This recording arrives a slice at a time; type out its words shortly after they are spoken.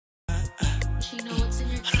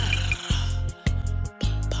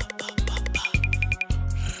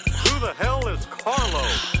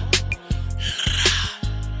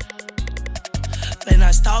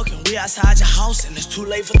We outside your house and it's too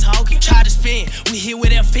late for talking. Try to spin, we here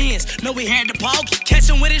with our fins. No, we had to poke. Catch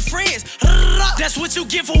him with his friends. That's what you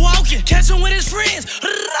get for walking. Catch him with his friends.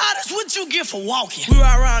 That's what you get for walking. We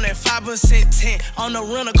ride around at 5% 10 on the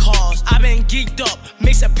rental cars. I been geeked up,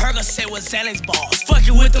 mixing Percocet with Xanax bars.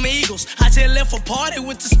 Fucking with them Eagles, I just left a party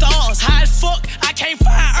with the stars. High as fuck, I can't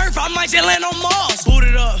find Earth, I might just land on Mars.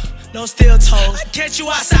 Booted up, no steel toes. I catch you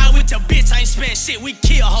outside with your bitch, I ain't spent shit, we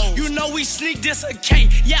kill hoes. You know we sneak this a K,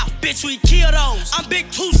 yeah, bitch, we kill those. I'm big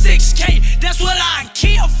 26K, that's what I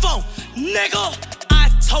kill for, nigga. I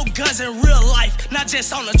tote guns in real life, not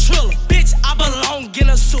just on the triller. Bitch, I belong in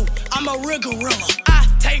a suit, I'm a real gorilla. I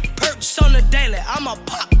take perks on the daily, I'm a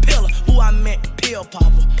pop pillar. Who I meant, pill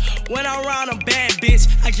popper. When I'm around a bad bitch,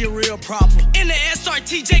 I get real proper. In the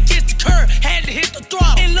SRT, just gets the curve, had to hit the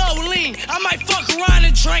throttle. In low lean, I might fuck around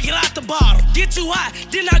and drink it out the bottle. Get too high,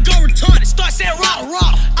 then I go retarded, start saying rah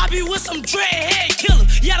rah. I be with some dreadhead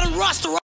killers, yeah, them roster.